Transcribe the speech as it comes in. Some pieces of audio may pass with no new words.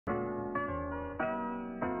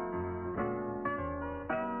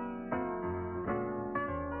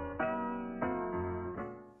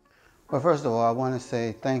Well, first of all, I want to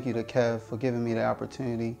say thank you to Kev for giving me the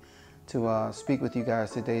opportunity to speak with you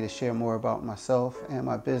guys today to share more about myself and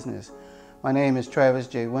my business. My name is Travis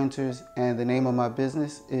J. Winters, and the name of my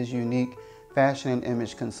business is Unique Fashion and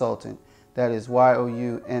Image Consultant. That is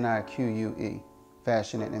YOUNIQUE,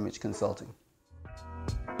 Fashion and Image Consulting.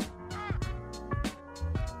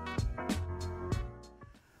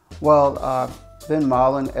 Well, I've been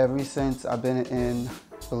modeling ever since I've been in,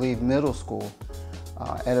 I believe, middle school.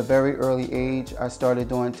 At a very early age, I started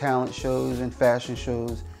doing talent shows and fashion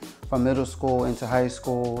shows from middle school into high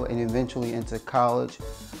school and eventually into college.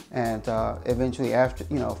 And eventually after,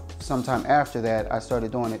 sometime after that, I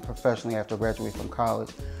started doing it professionally after graduating from college.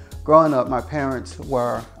 Growing up, my parents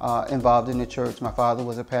were involved in the church. My father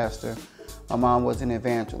was a pastor. My mom was an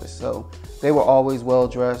evangelist. So they were always well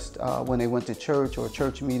dressed when they went to church or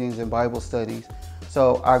church meetings and Bible studies.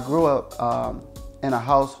 So I grew up in a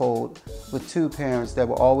household with two parents that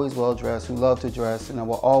were always well dressed, who loved to dress, and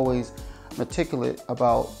were always meticulous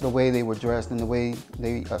about the way they were dressed and the way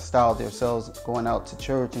they styled themselves going out to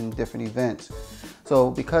church and different events.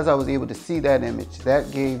 So because I was able to see that image,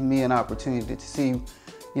 that gave me an opportunity to see,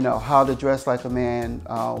 how to dress like a man,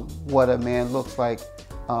 what a man looks like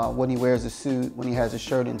when he wears a suit, when he has a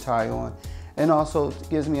shirt and tie on. And also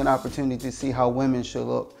gives me an opportunity to see how women should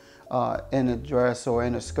look in a dress or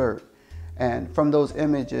in a skirt. And from those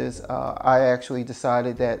images, I actually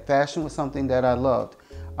decided that fashion was something that I loved.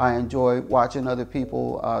 I enjoyed watching other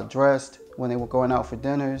people dressed when they were going out for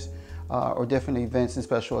dinners or different events and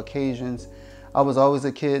special occasions. I was always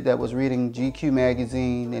a kid that was reading GQ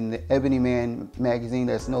magazine and the Ebony Man magazine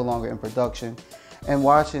that's no longer in production, and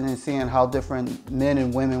watching and seeing how different men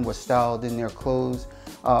and women were styled in their clothes,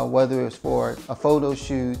 whether it was for a photo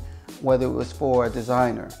shoot, whether it was for a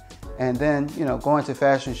designer. And then, going to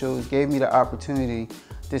fashion shows gave me the opportunity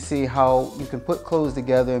to see how you can put clothes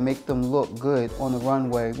together and make them look good on the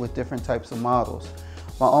runway with different types of models.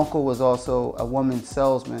 My uncle was also a woman's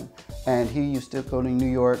salesman, and he used to go to New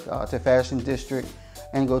York to Fashion District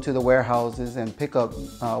and go to the warehouses and pick up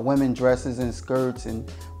women dresses and skirts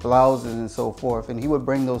and blouses and so forth. And he would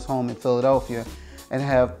bring those home in Philadelphia and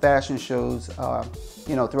have fashion shows,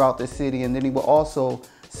 throughout the city. And then he would also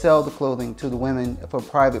sell the clothing to the women for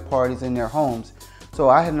private parties in their homes. So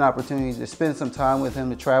I had an opportunity to spend some time with him,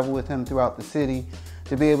 to travel with him throughout the city,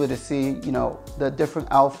 to be able to see, the different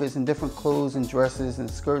outfits and different clothes and dresses and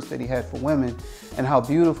skirts that he had for women, and how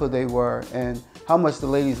beautiful they were and how much the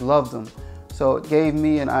ladies loved them. So it gave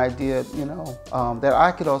me an idea, that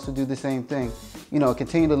I could also do the same thing,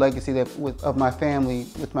 continue the legacy of my family,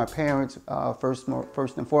 with my parents first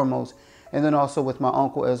and foremost, and then also with my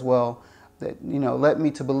uncle as well. That led me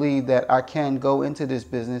to believe that I can go into this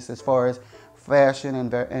business as far as fashion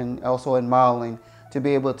and also in modeling, to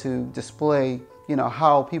be able to display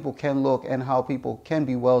how people can look and how people can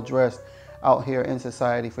be well dressed out here in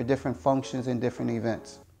society for different functions and different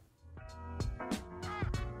events.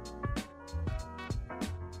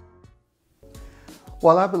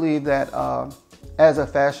 Well, I believe that as a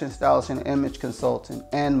fashion stylist and image consultant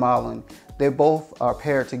and modeling, they both are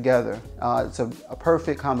paired together. It's a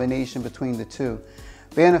perfect combination between the two.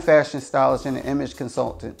 Being a fashion stylist and an image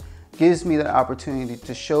consultant gives me the opportunity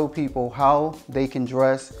to show people how they can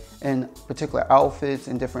dress in particular outfits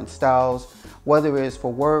and different styles, whether it's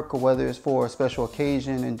for work or whether it's for a special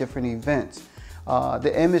occasion and different events.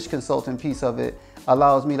 The image consultant piece of it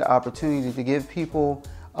allows me the opportunity to give people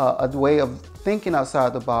a way of thinking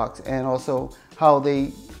outside the box, and also how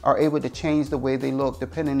they are able to change the way they look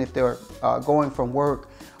depending if they're going from work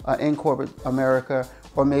in corporate America,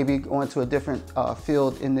 or maybe going to a different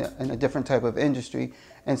field in a different type of industry,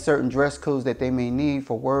 and certain dress codes that they may need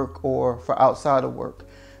for work or for outside of work.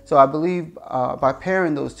 So I believe by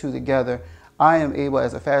pairing those two together, I am able,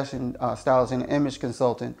 as a fashion stylist and image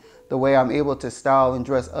consultant, the way I'm able to style and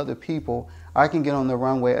dress other people, I can get on the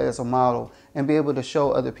runway as a model and be able to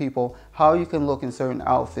show other people how you can look in certain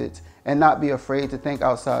outfits and not be afraid to think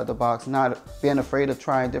outside the box, not being afraid of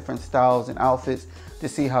trying different styles and outfits to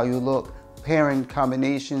see how you look, pairing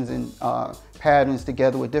combinations and patterns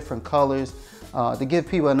together with different colors to give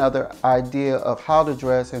people another idea of how to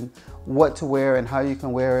dress and what to wear and how you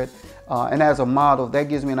can wear it. And as a model, that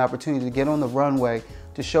gives me an opportunity to get on the runway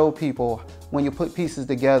to show people, when you put pieces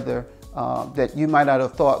together that you might not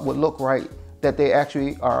have thought would look right, that they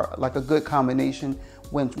actually are like a good combination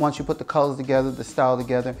once you put the colors together, the style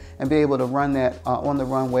together, and be able to run that on the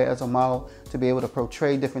runway as a model, to be able to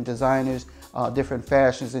portray different designers, different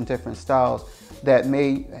fashions and different styles that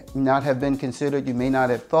may not have been considered, you may not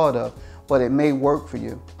have thought of, but it may work for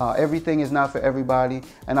you. Everything is not for everybody,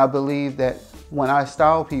 and I believe that when I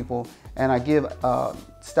style people, and I give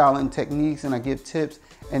styling techniques, and I give tips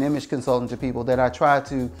and image consulting to people, that I try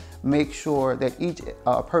to make sure that each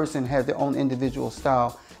person has their own individual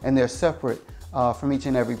style and they're separate from each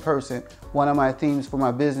and every person. One of my themes for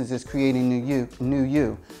my business is creating new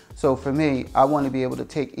you. So for me, I want to be able to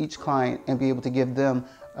take each client and be able to give them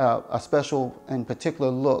a special and particular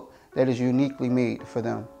look that is uniquely made for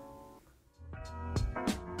them.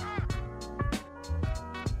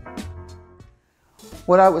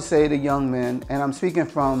 What I would say to young men, and I'm speaking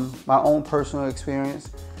from my own personal experience,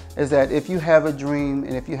 is that if you have a dream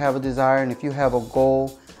and if you have a desire and if you have a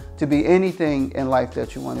goal to be anything in life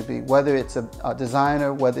that you want to be, whether it's a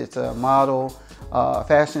designer, whether it's a model, a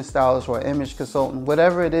fashion stylist, or an image consultant,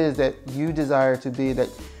 whatever it is that you desire to be, that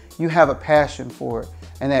you have a passion for it,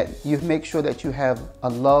 and that you make sure that you have a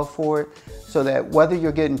love for it, so that whether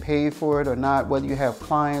you're getting paid for it or not, whether you have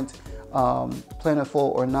clients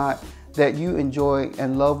plentiful or not, that you enjoy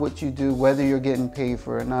and love what you do, whether you're getting paid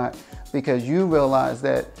for it or not, because you realize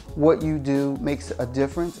that what you do makes a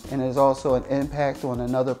difference and is also an impact on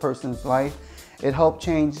another person's life. It helps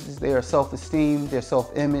change their self-esteem, their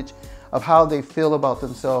self-image, of how they feel about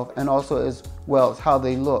themselves, and also as well as how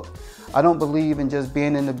they look. I don't believe in just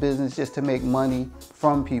being in the business just to make money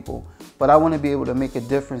from people, but I want to be able to make a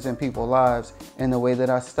difference in people's lives in the way that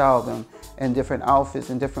I style them, and different outfits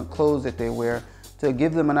and different clothes that they wear, to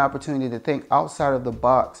give them an opportunity to think outside of the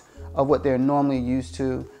box of what they're normally used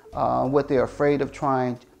to, what they're afraid of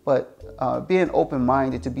trying, but being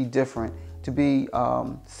open-minded to be different, to be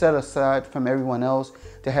set aside from everyone else,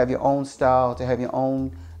 to have your own style, to have your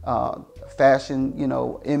own fashion,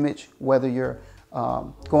 image, whether you're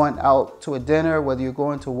going out to a dinner, whether you're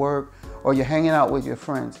going to work, or you're hanging out with your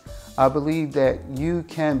friends. I believe that you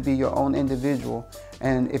can be your own individual,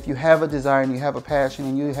 and if you have a desire and you have a passion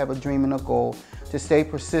and you have a dream and a goal, to stay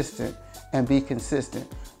persistent and be consistent.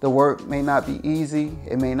 The work may not be easy,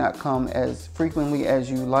 it may not come as frequently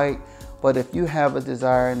as you like, but if you have a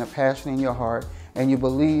desire and a passion in your heart and you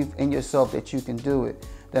believe in yourself that you can do it,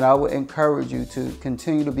 then I would encourage you to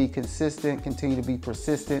continue to be consistent, continue to be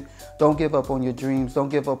persistent. Don't give up on your dreams, don't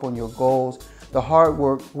give up on your goals. The hard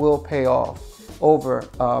work will pay off over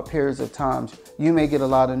periods of times. You may get a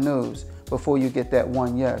lot of no's before you get that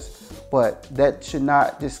one yes, but that should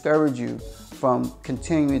not discourage you from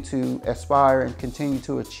continuing to aspire and continue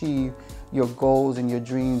to achieve your goals and your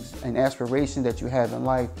dreams and aspirations that you have in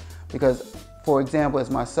life. Because, for example,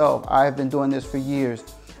 as myself, I've been doing this for years,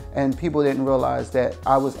 and people didn't realize that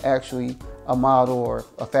I was actually a model or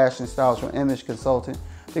a fashion stylist or image consultant,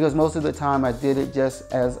 because most of the time I did it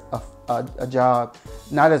just as a job,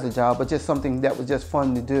 not as a job, but just something that was just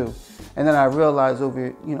fun to do. And then I realized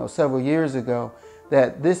over several years ago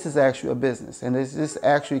that this is actually a business, and this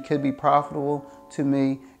actually could be profitable to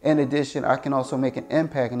me. In addition, I can also make an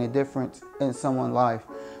impact and a difference in someone's life.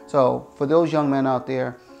 So for those young men out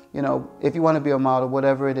there, if you want to be a model,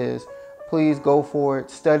 whatever it is, please go for it.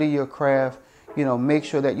 Study your craft. Make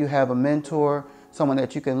sure that you have a mentor, someone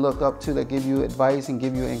that you can look up to, that give you advice and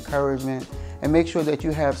give you encouragement. And make sure that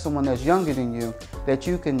you have someone that's younger than you that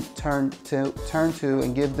you can turn to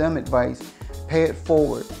and give them advice. Pay it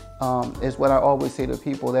forward is what I always say to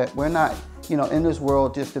people, that we're not in this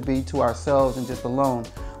world just to be to ourselves and just alone,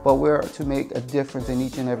 but we're to make a difference in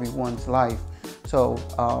each and every one's life. So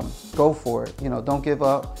go for it. Don't give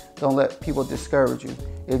up. Don't let people discourage you.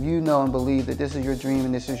 If you know and believe that this is your dream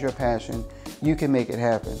and this is your passion, you can make it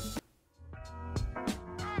happen.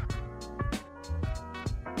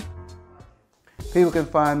 People can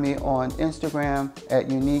find me on Instagram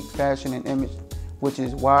at Unique Fashion and Image, which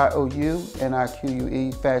is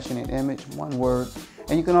YOUNIQUE, Fashion and Image, one word.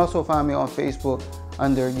 And you can also find me on Facebook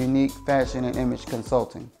under Unique Fashion and Image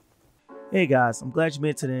Consulting. Hey guys, I'm glad you made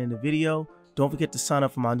it to the end of the video. Don't forget to sign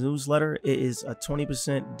up for my newsletter. It is a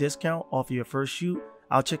 20% discount off of your first shoot.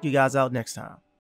 I'll check you guys out next time.